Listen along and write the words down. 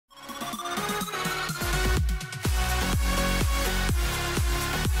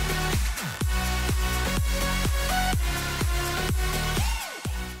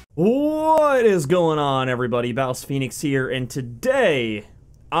What is going on, everybody? BouseFeenux here, and today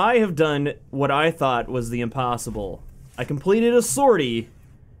I have done what I thought was the impossible. I completed a sortie,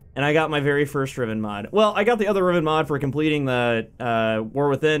 and I got my very first Riven mod. Well, I got the other Riven mod for completing the War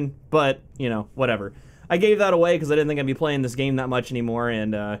Within, but, you know, whatever. I gave that away because I didn't think I'd be playing this game that much anymore,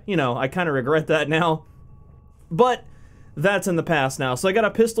 and, you know, I kind of regret that now. But that's in the past now. So I got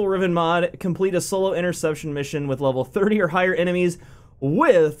a pistol Riven mod, complete a solo interception mission with level 30 or higher enemies,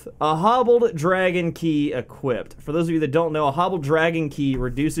 with a hobbled dragon key equipped. For those of you that don't know, a hobbled dragon key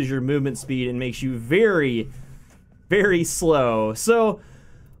reduces your movement speed and makes you very, very slow. So,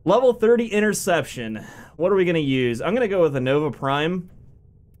 level 30 interception. What are we going to use? I'm going to go with a Nova Prime.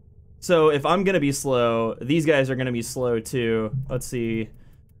 So, if I'm going to be slow, these guys are going to be slow too. Let's see.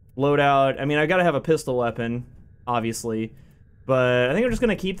 Loadout. I mean, I got to have a pistol weapon, obviously. But I think I'm just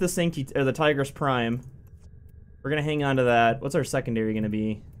going to keep this thing, or the Tigress Prime. We're gonna hang on to that. What's our secondary gonna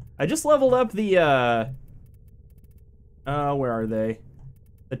be? I just leveled up the, where are they?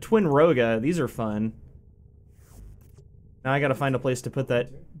 The Twin Roga. These are fun. Now I gotta find a place to put that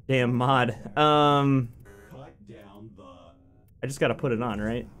damn mod. I just gotta put it on,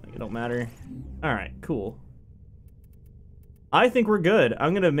 right? Like, it don't matter. Alright, cool. I think we're good.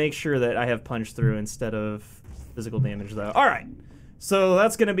 I'm gonna make sure that I have punch through instead of physical damage, though. Alright. So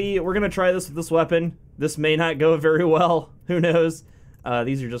that's gonna be, we're gonna try this with this weapon. This may not go very well, who knows.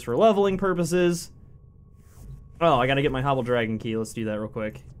 These are just for leveling purposes. Oh, I gotta get my Hobble Dragon key, let's do that real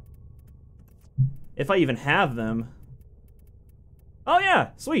quick. If I even have them. Oh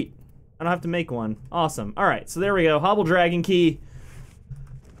yeah, sweet. I don't have to make one, awesome. Alright, so there we go, Hobble Dragon key.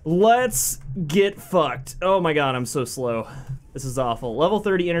 Let's get fucked. Oh my god, I'm so slow. This is awful. Level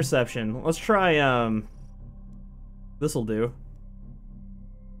 30 interception. Let's try, this'll do.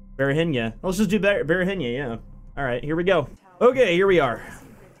 Barahinya. Let's just do Barahinya, yeah. Alright, here we go. Okay, here we are.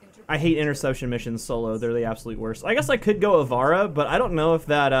 I hate interception missions solo. They're the absolute worst. I guess I could go Avara, but I don't know if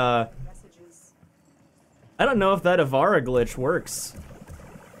that, I don't know if that Avara glitch works.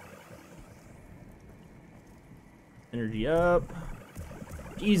 Energy up.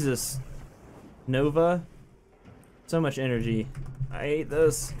 Jesus. Nova. So much energy. I hate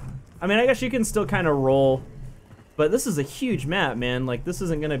this. I mean, I guess you can still kind of roll. But this is a huge map, man. Like, this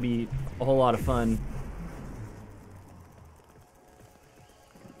isn't gonna be a whole lot of fun.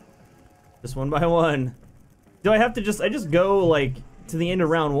 Just one by one. Do I have to I just go, like, to the end of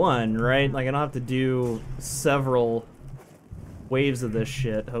round one, right? Like, I don't have to do several waves of this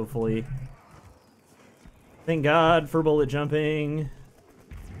shit, hopefully. Thank God for bullet jumping.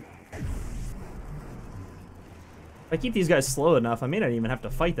 If I keep these guys slow enough, I may not even have to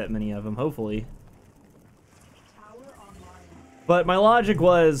fight that many of them, hopefully. But my logic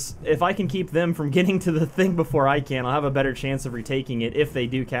was, if I can keep them from getting to the thing before I can, I'll have a better chance of retaking it if they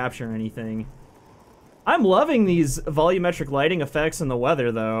do capture anything. I'm loving these volumetric lighting effects and the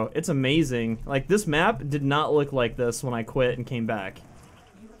weather, though. It's amazing. Like, this map did not look like this when I quit and came back.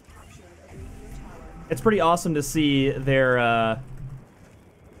 It's pretty awesome to see their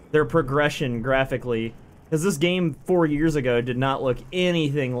progression graphically. Because this game 4 years ago did not look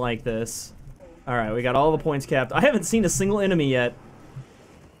anything like this. Alright, we got all the points capped. I haven't seen a single enemy yet.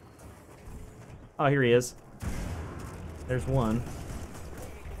 Oh, here he is. There's one.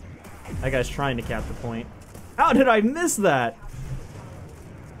 That guy's trying to cap the point. How did I miss that?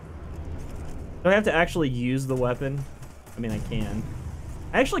 Do I have to actually use the weapon? I mean, I can.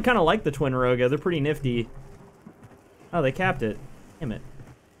 I actually kind of like the Twin Roga. They're pretty nifty. Oh, they capped it. Damn it.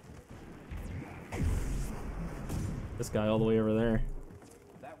 This guy all the way over there.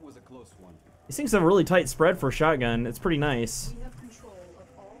 That was a close one. These things have a really tight spread for a shotgun. It's pretty nice. We have control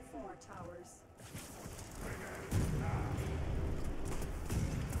of all 4 towers.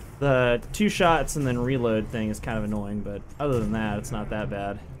 The 2 shots and then reload thing is kind of annoying, but other than that, it's not that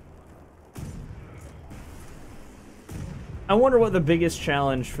bad. I wonder what the biggest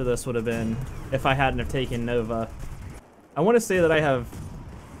challenge for this would have been if I hadn't have taken Nova. I want to say that I have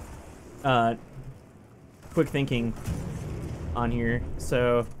quick thinking on here,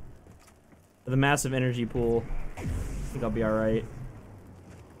 so the massive energy pool, I think I'll be alright.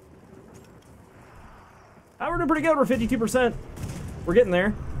 We're doing pretty good, we're 52%. We're getting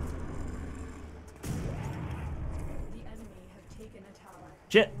there. The enemy have taken a tower.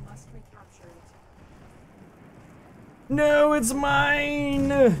 Shit. We must recapture it. No, it's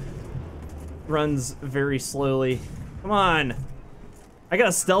mine! Runs very slowly. Come on. I got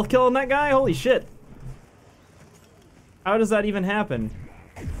a stealth kill on that guy? Holy shit. How does that even happen?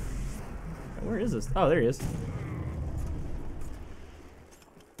 Where is this? Oh, there he is.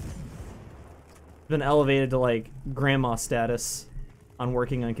 Been elevated to, like, grandma status on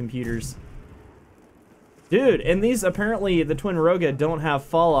working on computers. Dude, and these, apparently, the Twin Roga don't have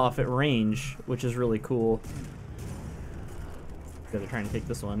fall off at range, which is really cool. They're trying to take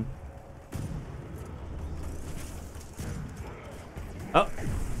this one. Oh!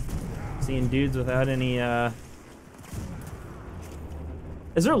 Seeing dudes without any,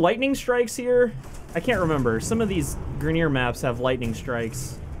 Is there lightning strikes here? I can't remember. Some of these Grenier maps have lightning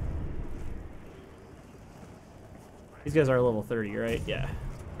strikes. These guys are level 30, right? Yeah.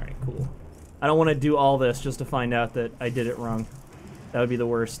 Alright, cool. I don't want to do all this just to find out that I did it wrong. That would be the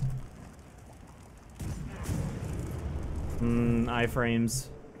worst. Iframes.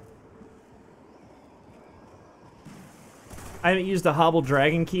 I haven't used a Hobble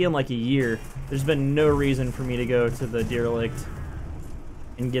Dragon Key in like a year. There's been no reason for me to go to the Derelict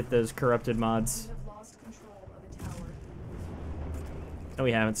and get those corrupted mods. We have lost control of a tower. No,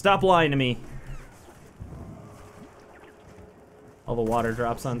 we haven't. Stop lying to me. All the water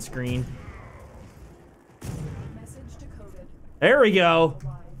drops on screen. Message decoded. There we go.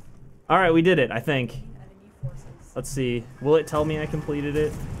 Alive. Alright, we did it, I think. Enemy forces. Let's see. Will it tell me I completed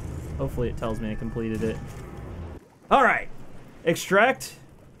it? Hopefully it tells me I completed it. Alright. Extract.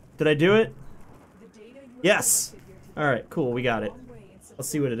 Did I do it? The data you Yes. have collected here Alright, cool. We got it. today, way in Let's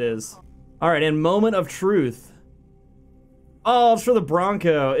see what it is. Alright, and Moment of Truth. Oh, it's for the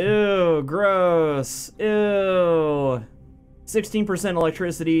Bronco. Ew, gross. Ew. 16%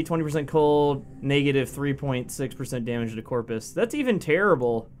 electricity, 20% cold, negative 3.6% damage to Corpus. That's even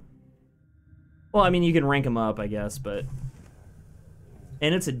terrible. Well, I mean, you can rank them up, I guess, but...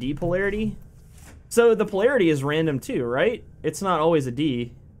 And it's a D polarity? So the polarity is random too, right? It's not always a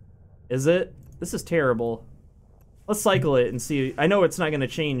D. Is it? This is terrible. Let's cycle it and see. I know it's not going to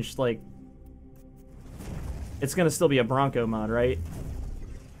change, like... It's going to still be a Bronco mod, right?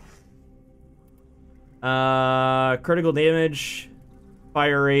 Critical damage,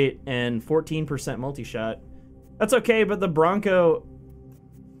 fire rate, and 14% multi-shot. That's okay, but the Bronco...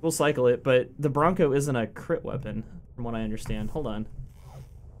 We'll cycle it, but the Bronco isn't a crit weapon, from what I understand. Hold on.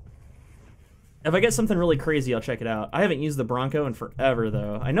 If I get something really crazy, I'll check it out. I haven't used the Bronco in forever,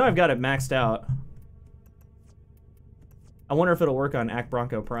 though. I know I've got it maxed out. I wonder if it'll work on Act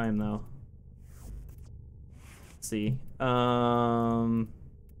Bronco Prime, though. Let's see. No,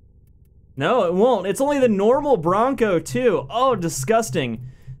 it won't. It's only the normal Bronco, too. Oh, disgusting.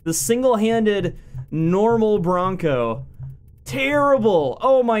 The single-handed normal Bronco. Terrible.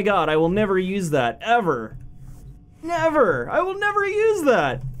 Oh my god, I will never use that, ever. Never. I will never use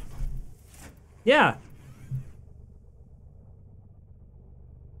that. Yeah.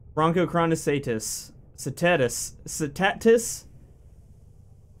 Bronco Chronosatus. Cetatus?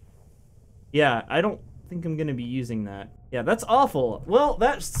 Yeah, I don't think I'm gonna be using that. Yeah, that's awful. Well,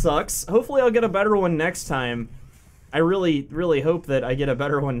 that sucks. Hopefully I'll get a better one next time. I really, really hope that I get a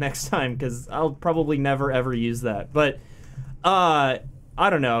better one next time, because I'll probably never ever use that. But, I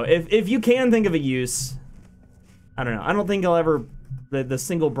don't know. If you can think of a use, I don't know. I don't think I'll ever... The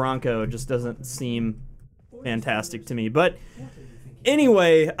single Bronco just doesn't seem fantastic to me. But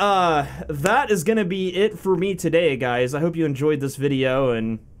anyway, that is going to be it for me today, guys. I hope you enjoyed this video,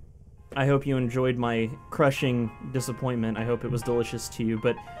 and I hope you enjoyed my crushing disappointment. I hope it was delicious to you.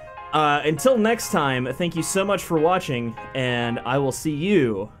 But until next time, thank you so much for watching, and I will see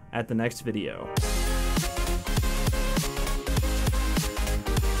you at the next video.